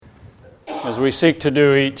As we seek to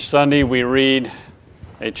do each Sunday, we read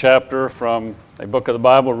a chapter from a book of the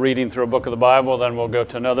Bible, reading through a book of the Bible, then we'll go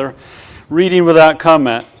to another, reading without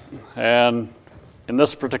comment. And in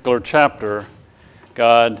this particular chapter,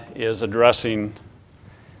 God is addressing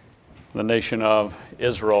the nation of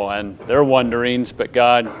Israel and their wanderings, but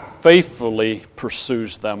God faithfully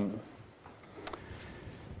pursues them.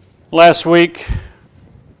 Last week,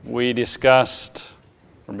 we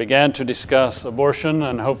began to discuss abortion,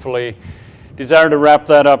 and hopefully desire to wrap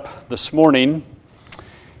that up this morning.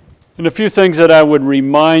 And a few things that I would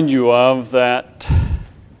remind you of: that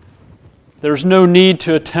there's no need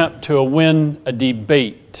to attempt to win a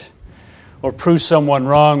debate or prove someone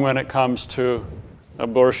wrong when it comes to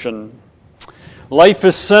abortion. Life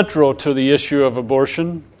is central to the issue of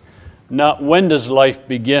abortion, not when does life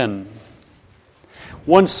begin.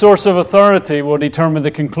 One source of authority will determine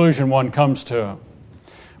the conclusion one comes to,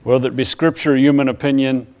 whether it be Scripture, human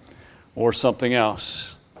opinion, or something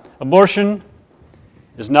else. Abortion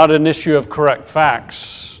is not an issue of correct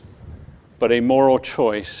facts, but a moral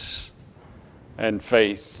choice and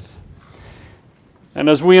faith. And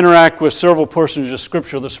as we interact with several portions of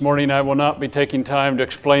Scripture this morning, I will not be taking time to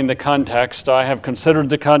explain the context. I have considered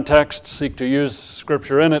the context, seek to use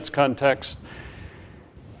Scripture in its context.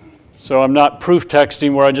 So I'm not proof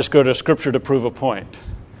texting where I just go to Scripture to prove a point.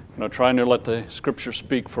 Trying to let the Scripture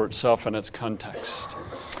speak for itself in its context.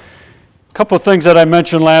 A couple of things that I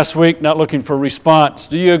mentioned last week, not looking for a response.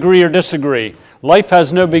 Do you agree or disagree? Life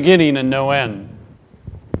has no beginning and no end.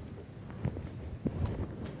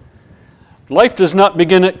 Life does not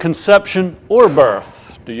begin at conception or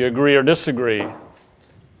birth. Do you agree or disagree?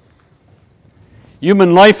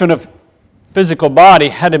 Human life in a physical body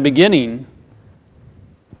had a beginning,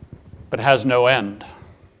 but has no end.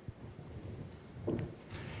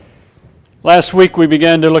 Last week we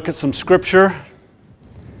began to look at some Scripture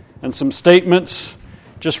and some statements.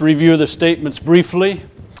 Just review the statements briefly.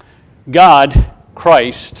 God,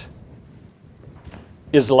 Christ,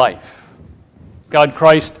 is life. God,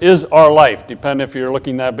 Christ is our life, depending if you're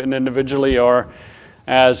looking at it individually or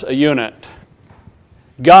as a unit.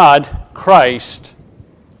 God, Christ,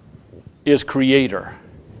 is Creator.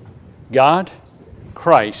 God,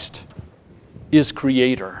 Christ, is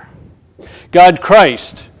Creator. God,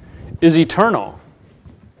 Christ, is eternal.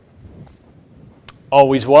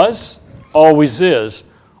 Always was, always is,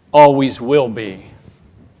 always will be.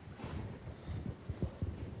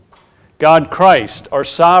 God, Christ, are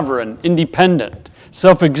sovereign, independent,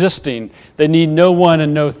 self-existing. They need no one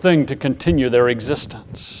and no thing to continue their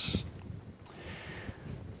existence.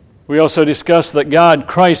 We also discussed that God,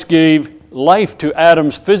 Christ, gave life to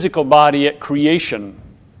Adam's physical body at creation.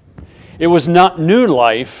 It was not new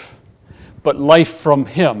life, but life from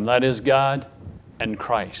Him, that is God and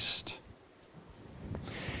Christ.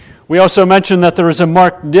 We also mentioned that there is a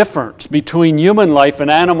marked difference between human life and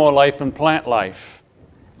animal life and plant life.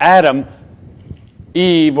 Adam,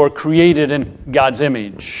 Eve were created in God's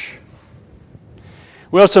image.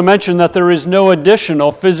 We also mentioned that there is no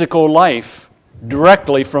additional physical life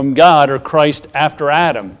directly from God or Christ after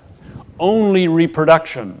Adam, only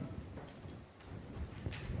reproduction.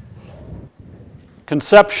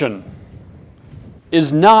 Conception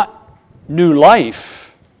is not new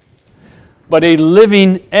life, but a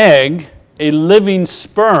living egg, a living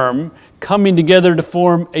sperm coming together to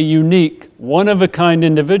form a unique, one-of-a-kind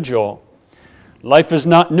individual. Life is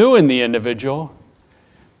not new in the individual,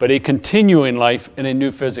 but a continuing life in a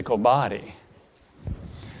new physical body.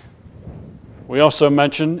 We also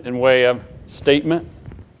mentioned, in way of statement,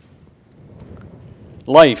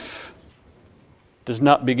 life does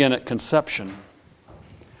not begin at conception.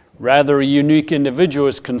 Rather, a unique individual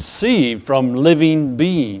is conceived from living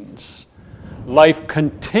beings. Life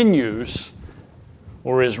continues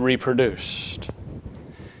or is reproduced.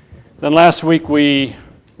 Then last week we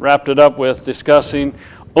wrapped it up with discussing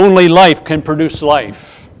only life can produce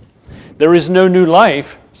life. There is no new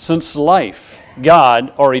life since life,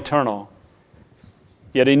 God, are eternal.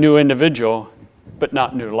 Yet a new individual, but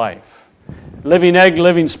not new life. Living egg,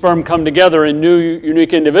 living sperm come together in new,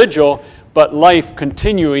 unique individual, but life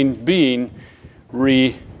continuing being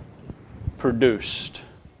reproduced.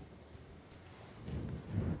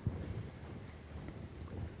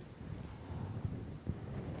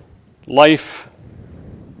 Life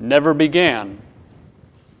never began,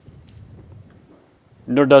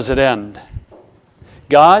 nor does it end.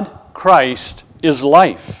 God, Christ, is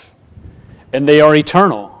life, and they are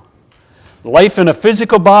eternal. Life in a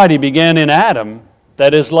physical body began in Adam,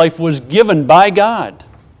 that is, life was given by God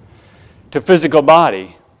to physical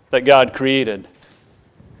body that God created.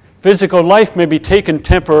 Physical life may be taken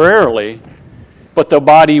temporarily, but the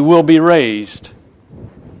body will be raised.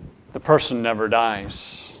 The person never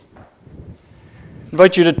dies. I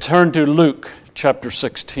invite you to turn to Luke chapter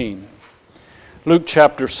 16. Luke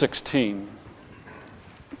chapter 16.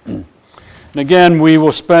 And again, we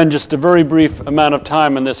will spend just a very brief amount of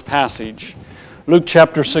time in this passage. Luke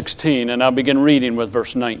chapter 16, and I'll begin reading with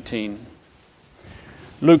verse 19.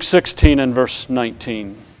 Luke 16 and verse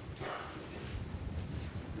 19.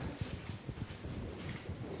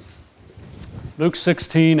 Luke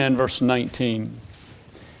 16 and verse 19.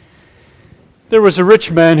 There was a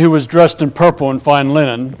rich man who was dressed in purple and fine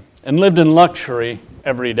linen and lived in luxury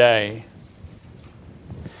every day.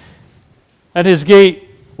 At his gate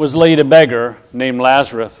was laid a beggar named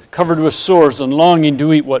Lazarus, covered with sores and longing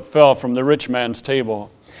to eat what fell from the rich man's table.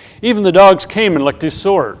 Even the dogs came and licked his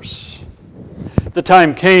sores. The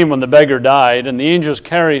time came when the beggar died, and the angels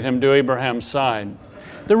carried him to Abraham's side.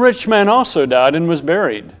 The rich man also died and was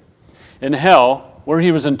buried. In hell, where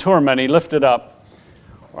he was in torment, he looked up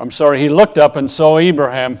and saw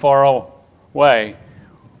Abraham far away,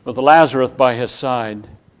 with Lazarus by his side.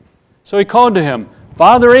 So he called to him,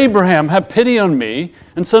 "Father Abraham, have pity on me,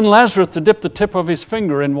 and send Lazarus to dip the tip of his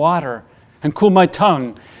finger in water and cool my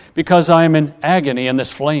tongue, because I am in agony in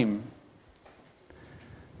this flame."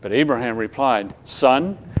 But Abraham replied,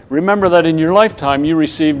 "Son, remember that in your lifetime you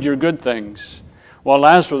received your good things, while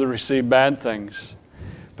Lazarus received bad things.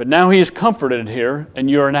 But now he is comforted here, and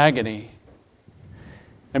you are in agony.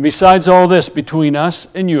 And besides all this, between us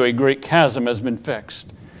and you a great chasm has been fixed,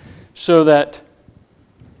 so that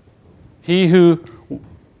he who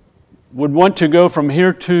would want to go from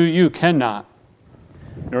here to you cannot,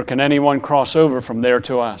 nor can anyone cross over from there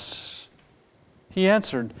to us." He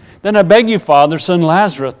answered, "Then I beg you, Father, send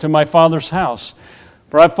Lazarus to my father's house,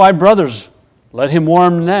 for I have 5 brothers. Let him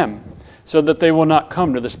warn them, so that they will not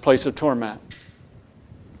come to this place of torment."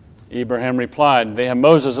 Abraham replied, "They have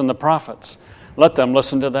Moses and the prophets. Let them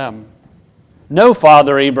listen to them." "No,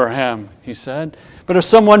 Father Abraham," he said, "but if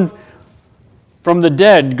someone from the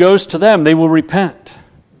dead goes to them, they will repent."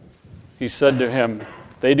 He said to him,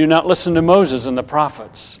 "They do not listen to Moses and the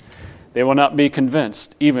prophets. They will not be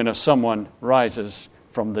convinced, even if someone rises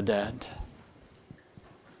from the dead."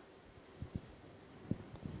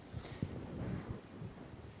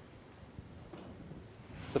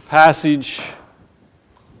 The passage,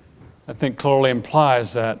 I think, clearly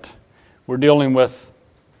implies that we're dealing with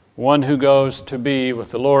one who goes to be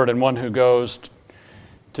with the Lord and one who goes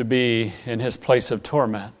to be in his place of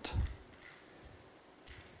torment.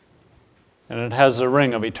 And it has the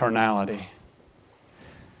ring of eternality.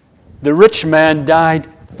 The rich man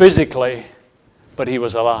died physically, but he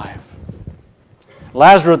was alive.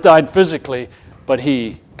 Lazarus died physically, but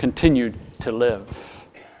he continued to live.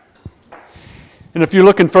 And if you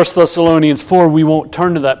look in 1 Thessalonians 4, we won't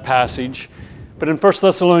turn to that passage, but in 1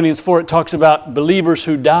 Thessalonians 4 it talks about believers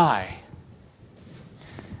who die,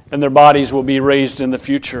 and their bodies will be raised in the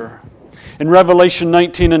future. In Revelation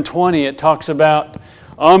 19 and 20 it talks about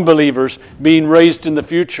unbelievers being raised in the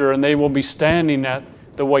future, and they will be standing at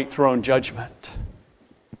the white throne judgment.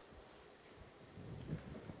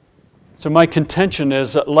 So my contention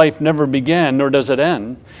is that life never began, nor does it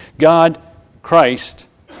end. God, Christ,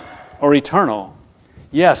 are eternal.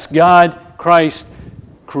 Yes, God, Christ,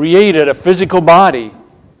 created a physical body,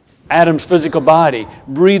 Adam's physical body,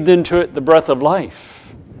 breathed into it the breath of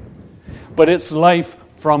life. But it's life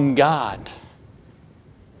from God.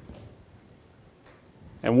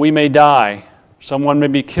 And we may die, someone may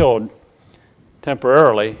be killed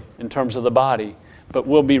temporarily in terms of the body, but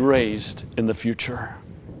will be raised in the future.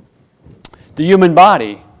 The human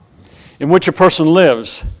body in which a person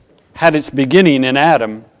lives had its beginning in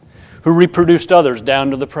Adam, who reproduced others down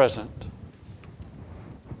to the present.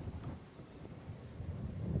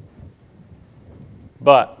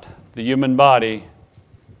 But the human body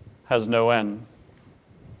has no end,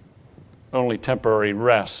 only temporary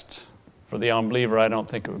rest. For the unbeliever, I don't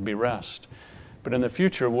think it would be rest. But in the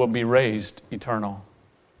future, we'll be raised eternal,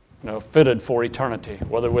 fitted for eternity,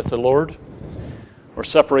 whether with the Lord or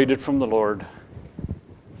separated from the Lord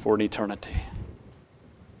for an eternity.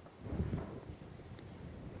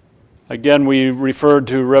 Again, we referred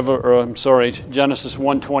to Genesis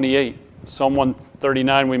 1:28, Psalm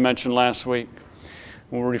 139 we mentioned last week.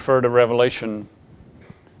 We'll refer to Revelation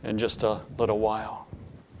in just a little while.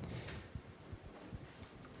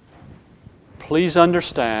 Please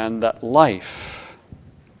understand that life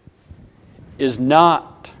is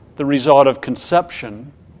not the result of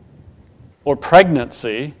conception or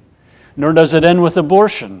pregnancy, nor does it end with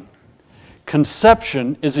abortion.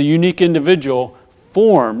 Conception is a unique individual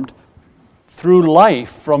formed through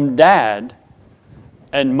life from dad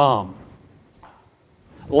and mom.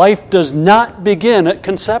 life does not begin at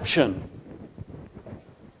conception.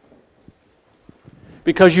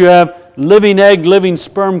 Because you have living egg, living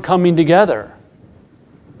sperm coming together.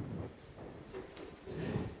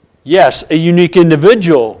 Yes, a unique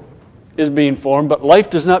individual is being formed, but life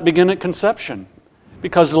does not begin at conception.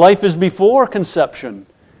 Because life is before conception.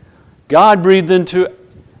 God breathed into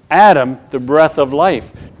Adam the breath of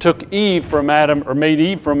life, took Eve from Adam, or made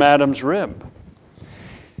Eve from Adam's rib.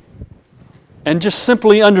 And just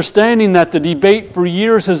simply understanding that the debate for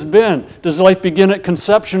years has been, does life begin at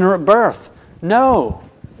conception or at birth? No,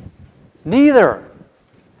 neither.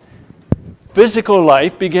 Physical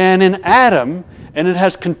life began in Adam, and it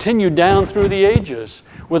has continued down through the ages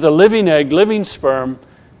with a living egg, living sperm,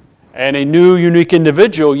 and a new, unique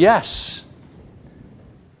individual, yes.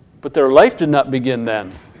 But their life did not begin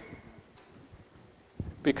then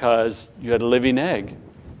because you had a living egg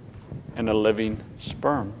and a living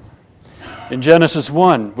sperm. In Genesis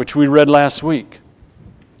 1, which we read last week,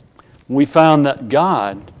 we found that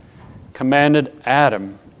God commanded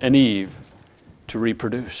Adam and Eve to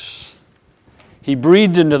reproduce. He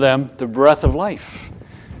breathed into them the breath of life,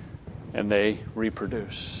 and they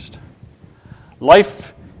reproduced.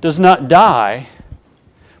 Life does not die,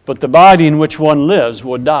 but the body in which one lives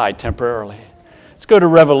will die temporarily. Let's go to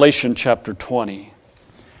Revelation chapter 20.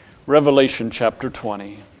 Revelation chapter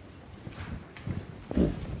 20.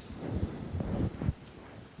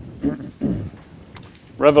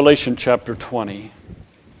 Revelation chapter 20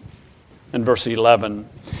 and verse 11.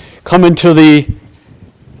 Coming to the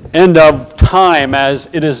end of time as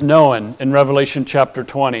it is known in Revelation chapter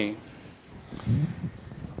 20.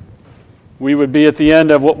 We would be at the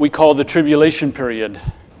end of what we call the tribulation period.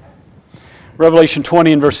 Revelation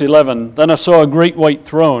 20 and verse 11. Then I saw a great white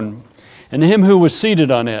throne, and him who was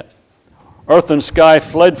seated on it. Earth and sky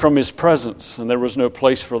fled from his presence, and there was no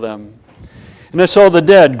place for them. And I saw the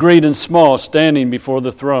dead, great and small, standing before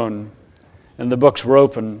the throne, and the books were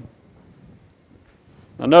open.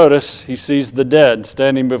 Now notice, he sees the dead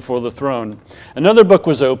standing before the throne. Another book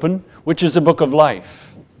was open, which is the book of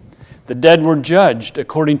life. The dead were judged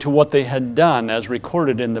according to what they had done, as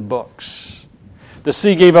recorded in the books. The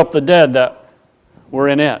sea gave up the dead that were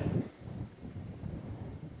in it.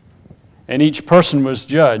 And each person was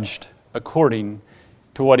judged according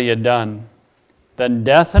to what he had done. Then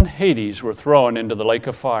death and Hades were thrown into the lake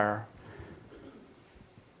of fire.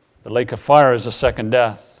 The lake of fire is the second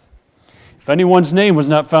death. If anyone's name was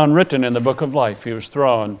not found written in the book of life, he was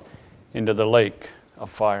thrown into the lake of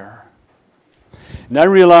fire. And I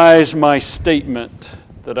realize my statement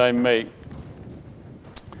that I make,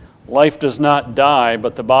 life does not die,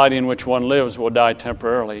 but the body in which one lives will die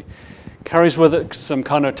temporarily, carries with it some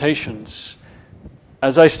connotations.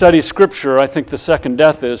 As I study Scripture, I think the second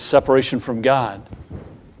death is separation from God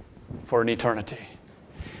for an eternity.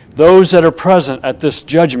 Those that are present at this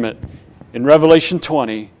judgment in Revelation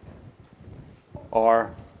 20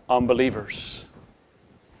 are unbelievers,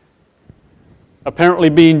 apparently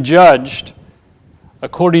being judged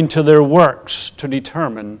according to their works to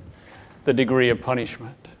determine the degree of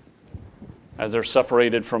punishment as they're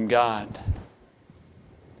separated from God.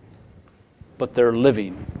 But they're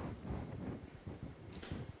living.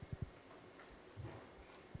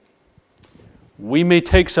 We may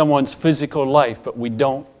take someone's physical life, but we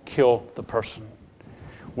don't kill the person.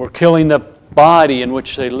 We're killing the body in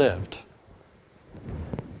which they lived.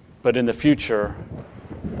 But in the future,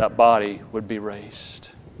 that body would be raised.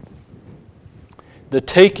 The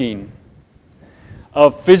taking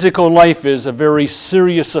of physical life is a very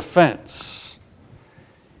serious offense.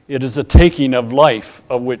 It is the taking of life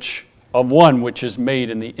of one which is made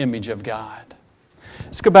in the image of God.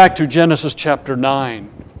 Let's go back to Genesis chapter 9.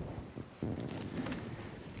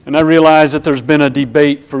 And I realize that there's been a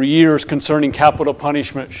debate for years concerning capital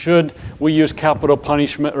punishment. Should we use capital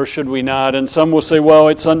punishment or should we not? And some will say, well,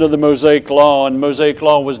 it's under the Mosaic Law, and Mosaic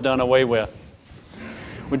Law was done away with.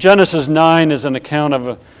 Well, Genesis 9 is an account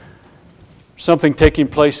of something taking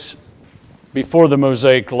place before the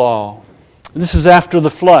Mosaic Law. This is after the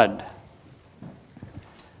flood.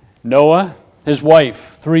 Noah, his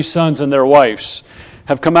wife, 3 sons and their wives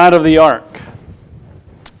have come out of the ark.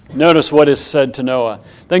 Notice what is said to Noah.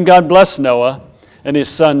 Then God blessed Noah and his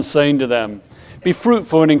sons, saying to them, be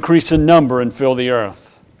fruitful and increase in number and fill the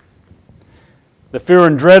earth. The fear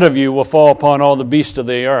and dread of you will fall upon all the beasts of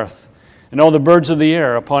the earth, and all the birds of the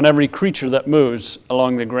air, upon every creature that moves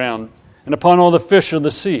along the ground, and upon all the fish of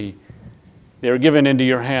the sea. They are given into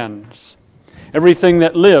your hands. Everything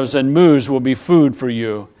that lives and moves will be food for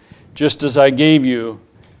you, just as I gave you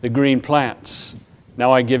the green plants.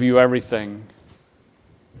 Now I give you everything.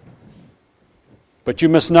 But you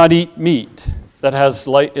must not eat meat that has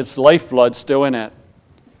its lifeblood still in it.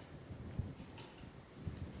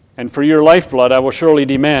 And for your lifeblood, I will surely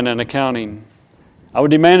demand an accounting. I will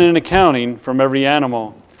demand an accounting from every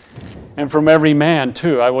animal. And from every man,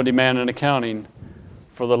 too, I will demand an accounting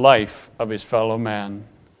for the life of his fellow man.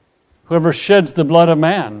 Whoever sheds the blood of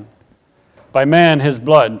man, by man his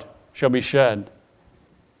blood shall be shed.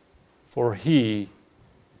 For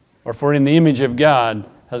in the image of God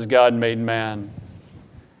has God made man.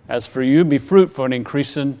 As for you, be fruitful and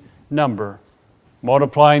increase in number,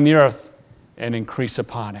 multiplying the earth and increase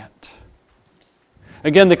upon it.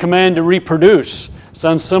 Again, the command to reproduce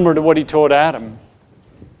sounds similar to what he told Adam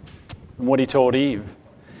and what he told Eve.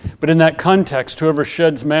 But in that context, whoever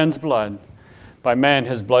sheds man's blood, by man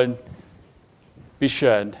his blood be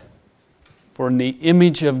shed. For in the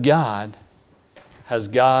image of God has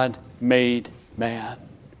God made man.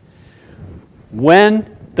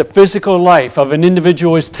 When the physical life of an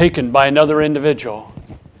individual is taken by another individual,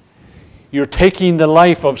 you're taking the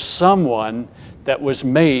life of someone that was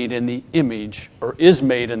made in the image, or is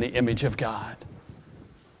made in the image of God.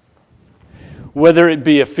 Whether it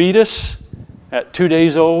be a fetus at 2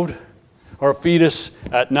 days old, or a fetus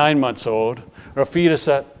at 9 months old, or a fetus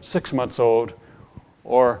at 6 months old,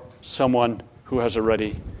 or someone who has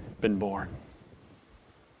already been born.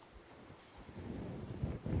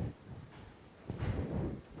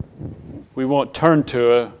 We won't turn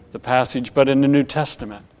to the passage, but in the New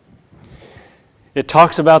Testament, it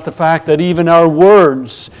talks about the fact that even our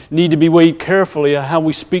words need to be weighed carefully on how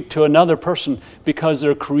we speak to another person because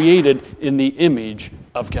they're created in the image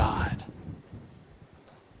of God.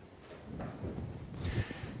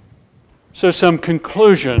 So some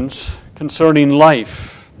conclusions concerning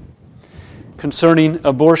life, concerning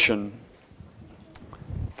abortion.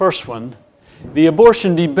 First one, the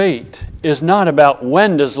abortion debate is not about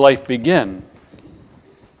when does life begin,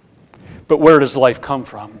 but where does life come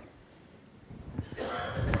from?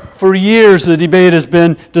 For years the debate has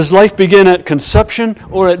been, does life begin at conception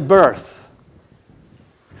or at birth?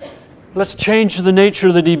 Let's change the nature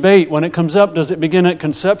of the debate. When it comes up, does it begin at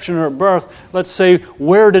conception or at birth? Let's say,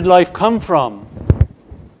 where did life come from?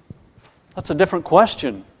 That's a different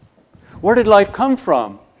question. Where did life come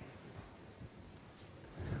from?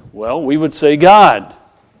 Well, we would say God,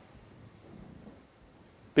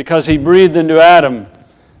 because He breathed into Adam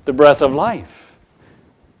the breath of life.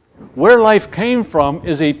 Where life came from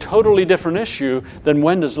is a totally different issue than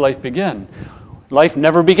when does life begin. Life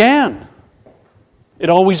never began. It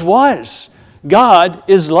always was. God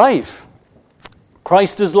is life.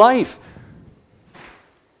 Christ is life.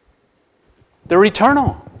 They're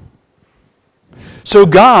eternal. So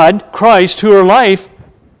God, Christ, who are life,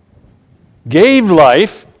 gave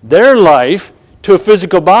life, their life, to a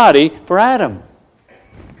physical body for Adam.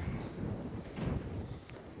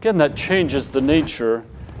 Again, that changes the nature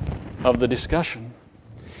of the discussion.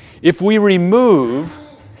 If we remove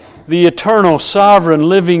the eternal, sovereign,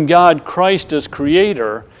 living God, Christ as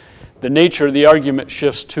creator, the nature of the argument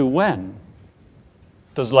shifts to when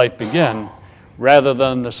does life begin, rather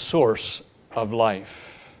than the source of life.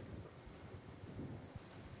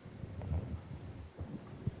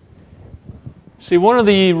 See, one of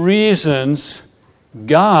the reasons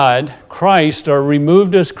God, Christ, are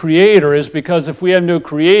removed as creator is because if we have no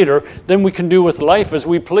creator, then we can do with life as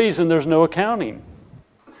we please and there's no accounting.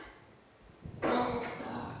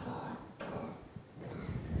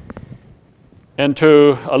 And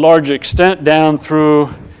to a large extent down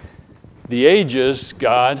through the ages,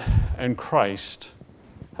 God and Christ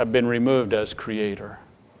have been removed as creator.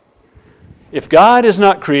 If God is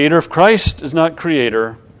not creator, if Christ is not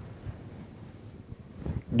creator,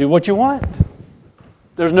 do what you want.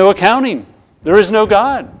 There's no accounting. There is no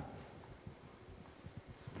God.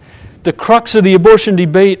 The crux of the abortion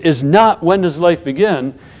debate is not when does life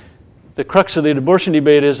begin. The crux of the abortion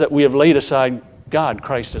debate is that we have laid aside God,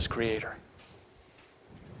 Christ as creator.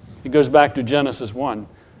 It goes back to Genesis 1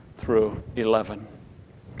 through 11.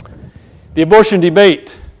 The abortion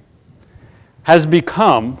debate has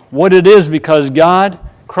become what it is because God,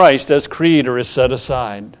 Christ as creator, is set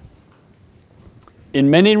aside.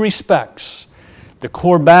 In many respects, the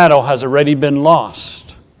core battle has already been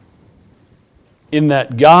lost in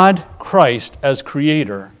that God, Christ as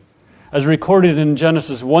creator, as recorded in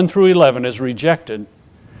Genesis 1 through 11, is rejected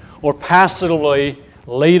or passively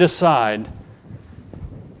laid aside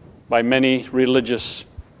by many religious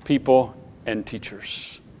people and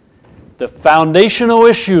teachers. The foundational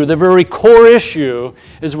issue, the very core issue,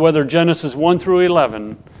 is whether Genesis 1 through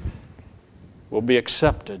 11 will be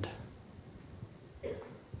accepted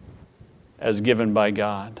as given by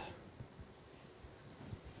God.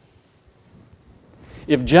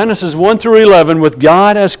 If Genesis 1 through 11, with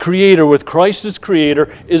God as creator, with Christ as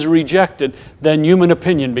creator, is rejected, then human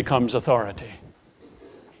opinion becomes authority.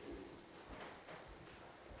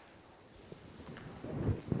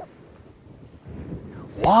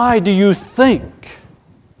 Why do you think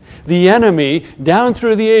the enemy, down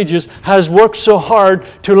through the ages, has worked so hard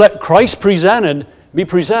to let Christ be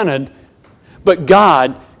presented, but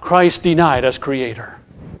God, Christ denied as creator?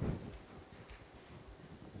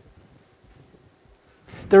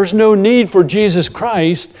 There's no need for Jesus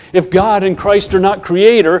Christ if God and Christ are not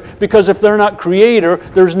creator, because if they're not creator,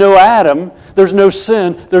 there's no Adam, there's no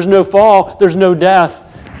sin, there's no fall, there's no death,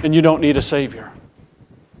 and you don't need a Savior.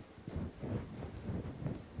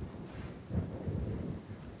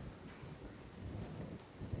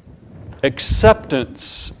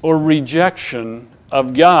 Acceptance or rejection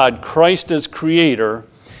of God, Christ as creator,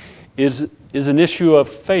 is an issue of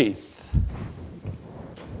faith,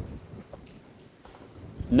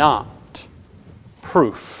 not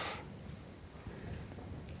proof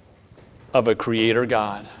of a creator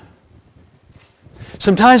God.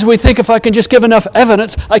 Sometimes we think if I can just give enough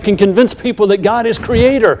evidence, I can convince people that God is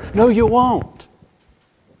creator. No, you won't.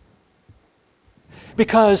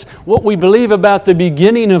 Because what we believe about the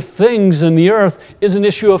beginning of things in the earth is an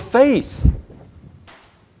issue of faith.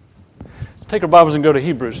 Let's take our Bibles and go to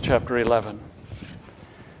Hebrews chapter 11.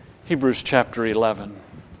 Hebrews chapter 11.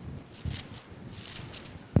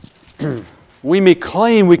 We may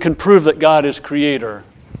claim we can prove that God is creator.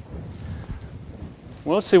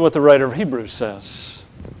 Well, let's see what the writer of Hebrews says.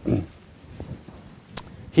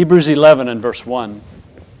 Hebrews 11 and verse 1.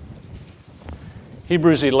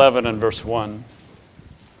 Hebrews 11 and verse 1.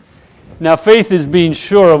 Now faith is being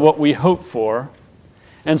sure of what we hope for,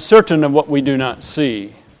 and certain of what we do not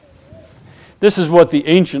see. This is what the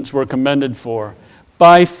ancients were commended for.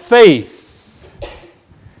 By faith,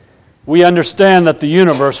 we understand that the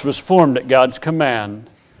universe was formed at God's command,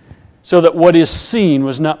 so that what is seen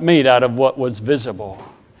was not made out of what was visible.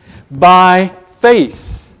 By faith,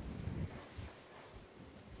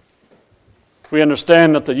 we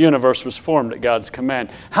understand that the universe was formed at God's command.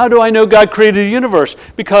 How do I know God created the universe?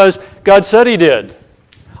 Because God said He did.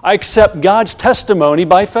 I accept God's testimony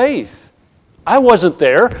by faith. I wasn't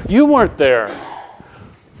there. You weren't there.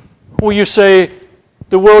 Well, you say,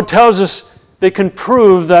 the world tells us they can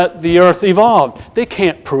prove that the earth evolved. They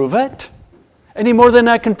can't prove it any more than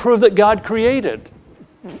I can prove that God created.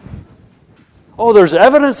 Oh, there's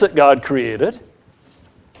evidence that God created,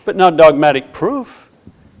 but not dogmatic proof.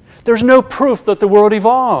 There's no proof that the world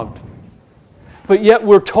evolved. But yet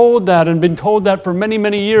we're told that, and been told that for many,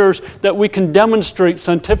 many years, that we can demonstrate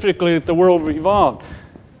scientifically that the world evolved.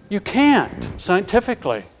 You can't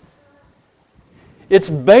scientifically.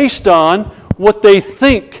 It's based on what they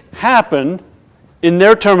think happened, in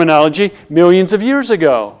their terminology, millions of years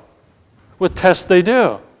ago, with tests they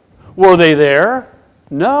do. Were they there?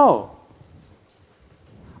 No.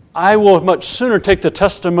 I will much sooner take the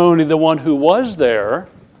testimony of the one who was there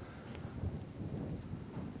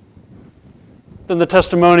than the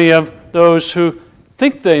testimony of those who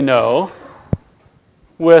think they know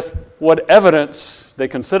with what evidence they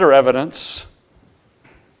consider evidence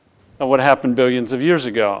of what happened billions of years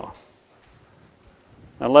ago.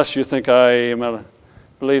 Unless you think I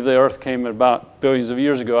believe the earth came about billions of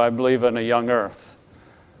years ago, I believe in a young earth.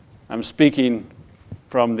 I'm speaking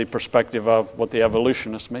from the perspective of what the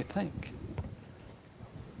evolutionists may think.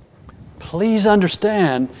 Please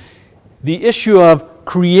understand, the issue of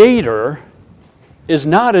creator is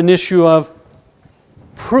not an issue of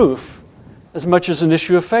proof as much as an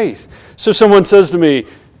issue of faith. So someone says to me,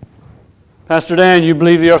 Pastor Dan, you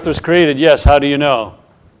believe the earth was created? Yes, how do you know?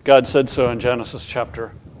 God said so in Genesis chapter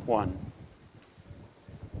 1.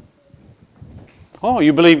 Oh,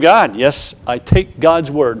 you believe God? Yes, I take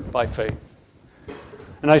God's word by faith.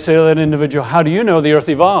 And I say to that individual, how do you know the earth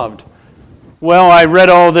evolved? Well, I read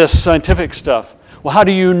all this scientific stuff. Well, how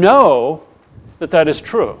do you know that that is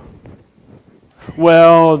true?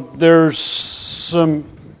 Well, there's some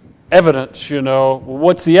evidence,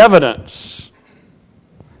 What's the evidence?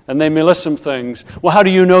 And they may list some things. Well, how do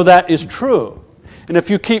you know that is true? And if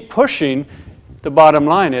you keep pushing, the bottom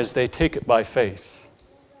line is they take it by faith.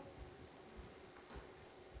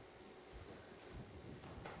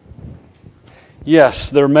 Yes,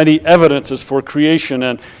 there are many evidences for creation,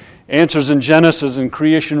 and Answers in Genesis and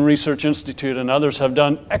Creation Research Institute and others have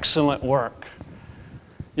done excellent work,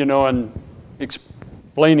 in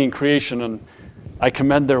explaining creation, and I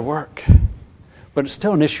commend their work. But it's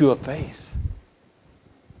still an issue of faith.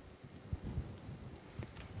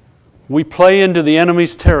 We play into the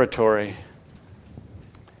enemy's territory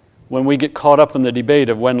when we get caught up in the debate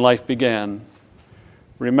of when life began.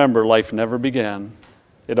 remember, life never began.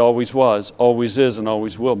 It always was, always is, and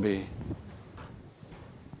always will be.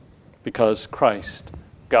 Because Christ,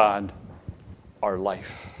 God, our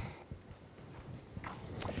life.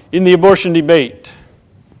 In the abortion debate,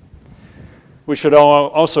 we should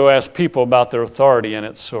also ask people about their authority and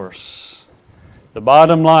its source. The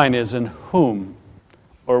bottom line is, in whom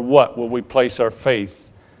or what will we place our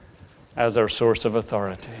faith as our source of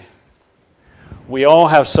authority? We all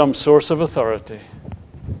have some source of authority.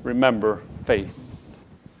 Remember, faith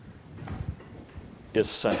is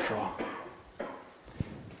central.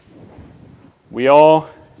 Remember,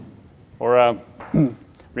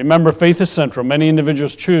 faith is central. Many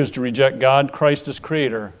individuals choose to reject God, Christ as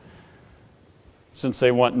Creator, since they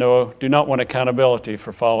do not want accountability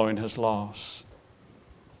for following His laws.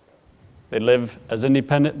 They live as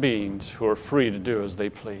independent beings who are free to do as they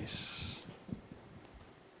please.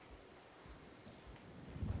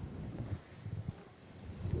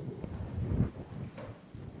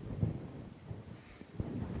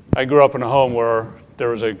 I grew up in a home where there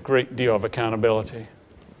was a great deal of accountability.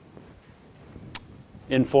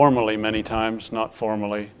 Informally many times, not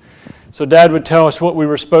formally. So Dad would tell us what we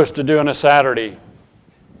were supposed to do on a Saturday.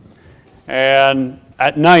 And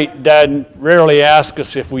at night, Dad rarely asked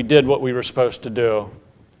us if we did what we were supposed to do.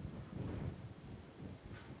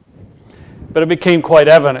 But it became quite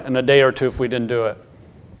evident in a day or two if we didn't do it.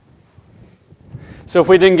 So if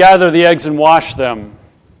we didn't gather the eggs and wash them,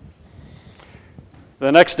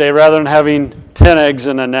 the next day, rather than having 10 eggs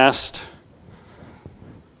in a nest,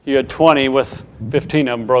 you had 20 with 15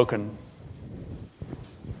 of them broken.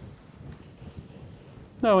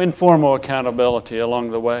 No informal accountability along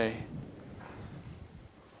the way.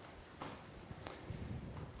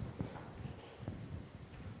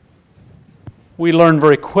 We learned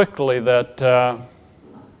very quickly that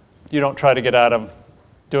you don't try to get out of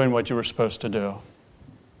doing what you were supposed to do.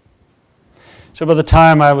 So by the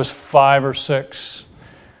time I was 5 or 6,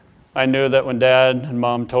 I knew that when Dad and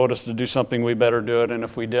Mom told us to do something, we better do it, and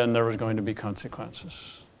if we didn't, there was going to be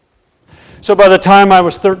consequences. So by the time I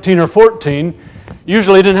was 13 or 14,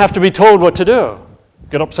 usually I didn't have to be told what to do.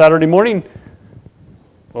 Get up Saturday morning,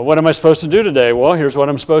 well, what am I supposed to do today? Well, here's what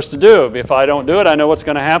I'm supposed to do. If I don't do it, I know what's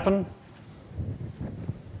going to happen.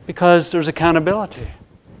 Because there's accountability.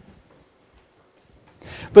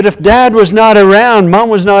 But if Dad was not around, Mom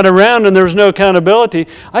was not around, and there was no accountability,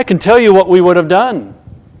 I can tell you what we would have done.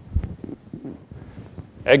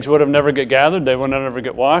 Eggs would have never get gathered, they would never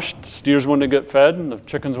get washed, the steers wouldn't have get fed, and the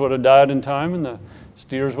chickens would have died in time, and the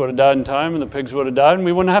steers would have died in time, and the pigs would have died, and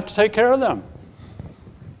we wouldn't have to take care of them.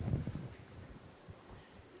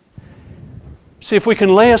 See, if we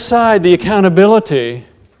can lay aside the accountability,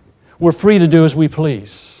 we're free to do as we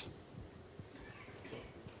please.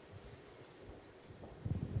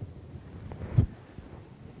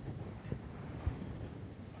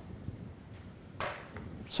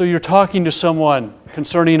 So you're talking to someone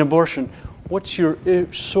concerning abortion. What's your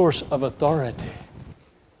source of authority?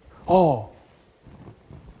 Oh,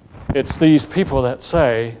 it's these people that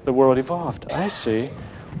say the world evolved. I see.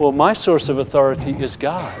 Well, my source of authority is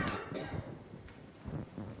God.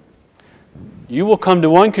 You will come to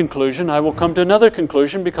one conclusion, I will come to another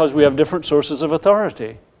conclusion because we have different sources of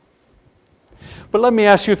authority. But let me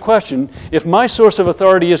ask you a question. If my source of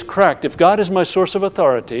authority is correct, if God is my source of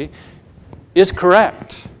authority, is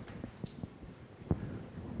correct,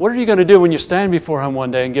 what are you going to do when you stand before Him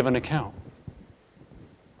one day and give an account?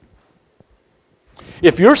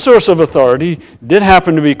 If your source of authority did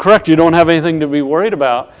happen to be correct, you don't have anything to be worried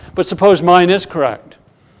about. But suppose mine is correct.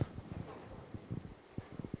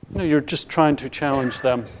 No, you're just trying to challenge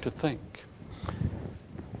them to think.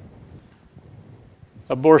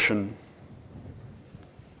 Abortion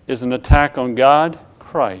is an attack on God,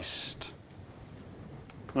 Christ.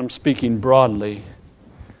 I'm speaking broadly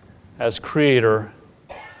as creator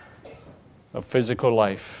of physical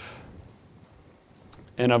life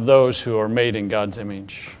and of those who are made in God's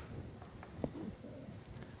image.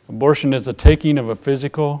 Abortion is the taking of the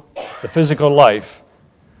physical life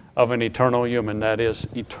of an eternal human, that is,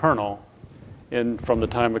 eternal from the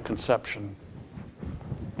time of conception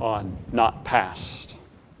on, not past.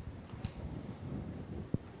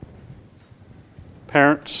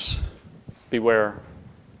 Parents, beware.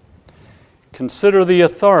 Consider the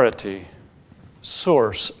authority,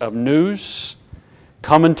 source of news,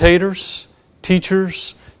 commentators,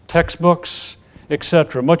 teachers, textbooks,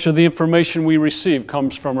 etc. Much of the information we receive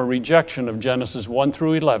comes from a rejection of Genesis 1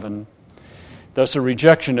 through 11, thus a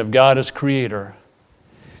rejection of God as creator.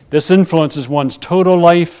 This influences one's total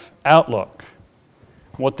life outlook,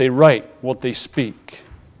 what they write, what they speak.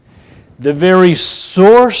 The very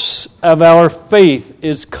source of our faith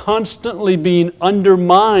is constantly being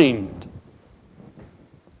undermined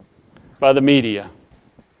by the media.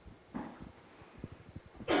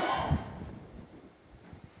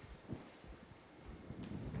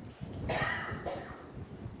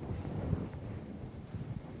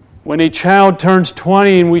 When a child turns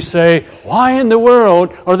 20 and we say, why in the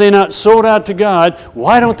world are they not sold out to God?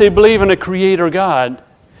 Why don't they believe in a creator God?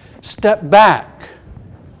 Step back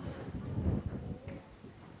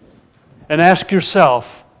and ask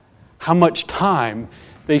yourself how much time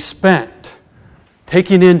they spent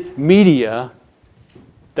taking in media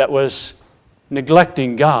that was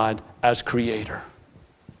neglecting God as creator.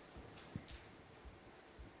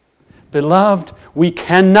 Beloved, we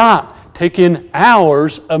cannot take in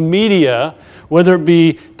hours of media, whether it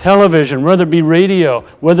be television, whether it be radio,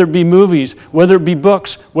 whether it be movies, whether it be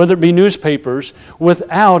books, whether it be newspapers,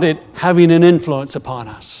 without it having an influence upon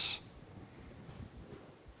us.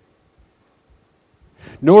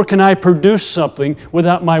 Nor can I produce something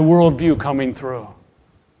without my worldview coming through.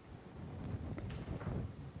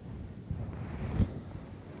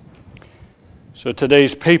 So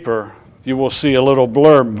today's paper, you will see a little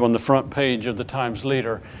blurb on the front page of the Times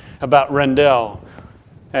Leader about Rendell,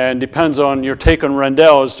 and depends on your take on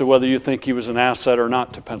Rendell as to whether you think he was an asset or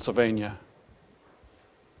not to Pennsylvania.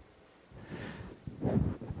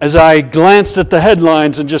 As I glanced at the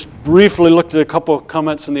headlines and just briefly looked at a couple of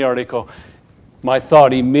comments in the article, my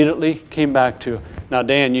thought immediately came back to, now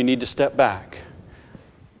Dan, you need to step back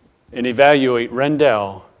and evaluate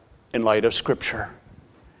Rendell in light of Scripture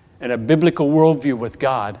and a biblical worldview with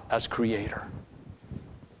God as creator.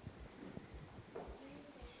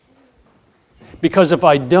 Because if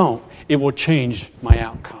I don't, it will change my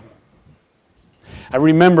outcome. I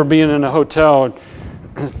remember being in a hotel,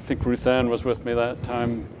 I think Ruth Ann was with me that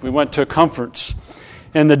time. We went to a conference,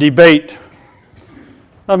 and the debate,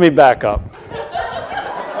 let me back up.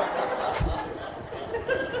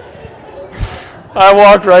 I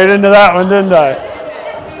walked right into that one, didn't I?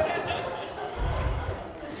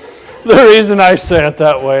 The reason I say it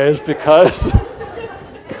that way is because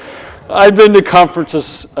I've been to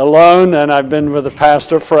conferences alone, and I've been with a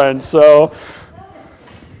pastor friend, so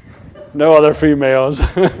no other females.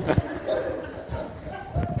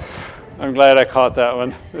 I'm glad I caught that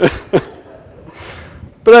one.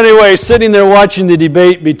 But anyway, sitting there watching the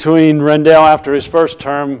debate between Rendell after his first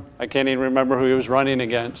term, I can't even remember who he was running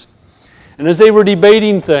against. And as they were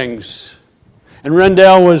debating things, and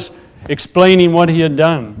Rendell was explaining what he had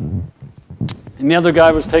done, and the other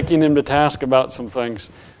guy was taking him to task about some things,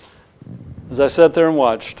 as I sat there and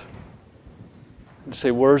watched, I'd say,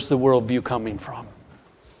 where's the worldview coming from?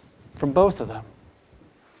 From both of them.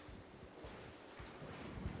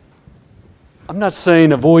 I'm not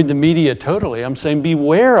saying avoid the media totally. I'm saying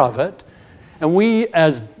beware of it. And we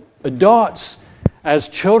as adults, as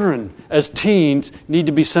children, as teens, need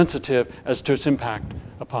to be sensitive as to its impact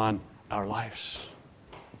upon our lives.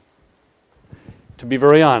 To be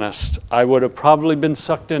very honest, I would have probably been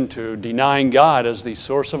sucked into denying God as the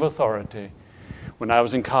source of authority when I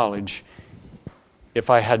was in college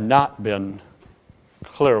if I had not been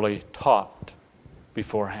clearly taught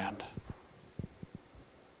beforehand.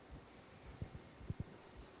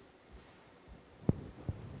 I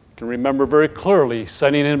can remember very clearly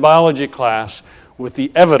sitting in biology class with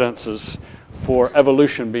the evidences for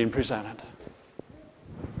evolution being presented.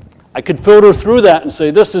 I could filter through that and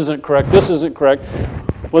say, this isn't correct, this isn't correct.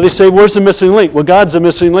 Well, they say, where's the missing link? Well, God's the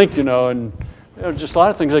missing link, and there are just a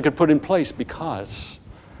lot of things I could put in place because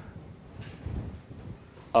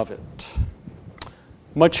of it.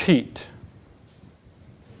 Much heat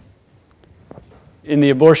in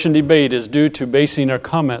the abortion debate is due to basing our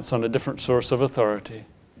comments on a different source of authority.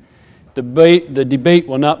 The debate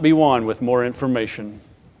will not be won with more information,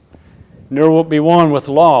 nor will it be won with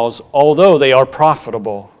laws, although they are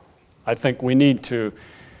profitable. I think we need to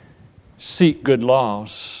seek good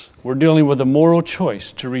laws. We're dealing with a moral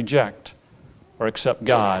choice to reject or accept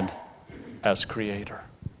God as creator.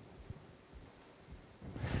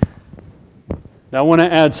 Now, I want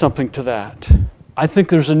to add something to that. I think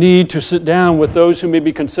there's a need to sit down with those who may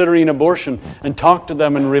be considering abortion and talk to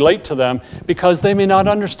them and relate to them because they may not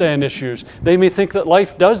understand issues. They may think that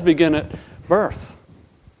life does begin at birth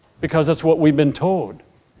because that's what we've been told.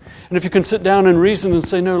 And if you can sit down and reason and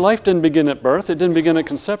say, no, life didn't begin at birth, it didn't begin at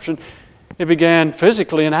conception, it began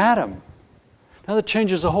physically in Adam. Now that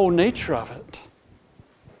changes the whole nature of it.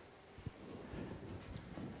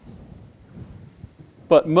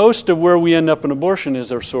 But most of where we end up in abortion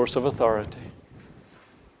is our source of authority.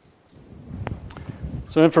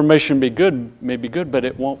 So information may be good, but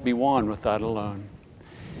it won't be won with that alone.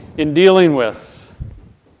 in dealing with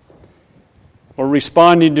or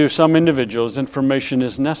responding to some individuals, information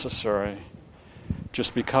is necessary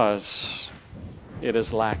just because it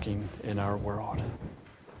is lacking in our world.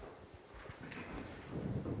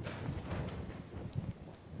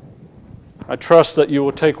 I trust that you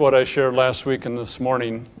will take what I shared last week and this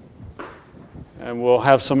morning, and we'll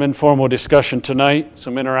have some informal discussion tonight,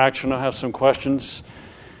 some interaction. I'll have some questions,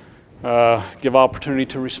 give opportunity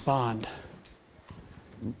to respond.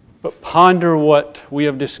 But ponder what we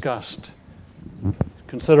have discussed.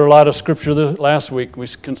 Consider a lot of scripture last week. We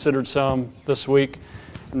considered some this week,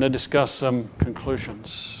 and then discussed some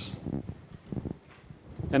conclusions.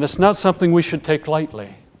 And it's not something we should take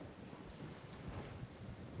lightly.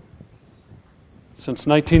 Since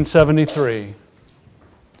 1973,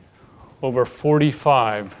 over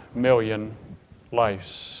 45 million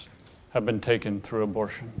lives have been taken through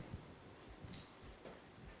abortion.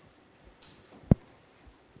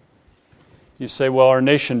 You say, well, our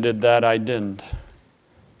nation did that, I didn't.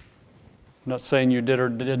 I'm not saying you did or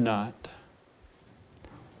did not.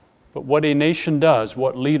 But what a nation does,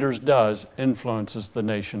 what leaders does, influences the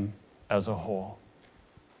nation as a whole.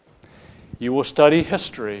 You will study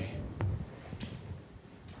history.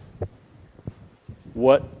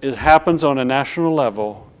 What happens on a national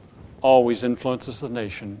level always influences the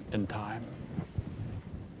nation in time.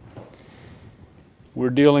 We're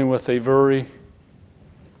dealing with a very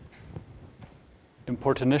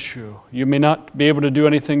important issue. You may not be able to do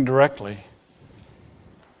anything directly,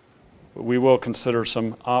 but we will consider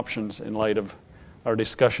some options in light of our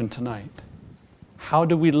discussion tonight. How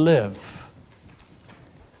do we live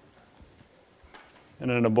in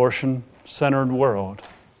an abortion-centered world?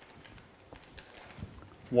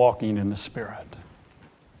 Walking in the Spirit,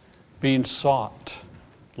 being sought,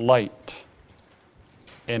 light,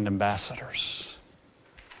 and ambassadors.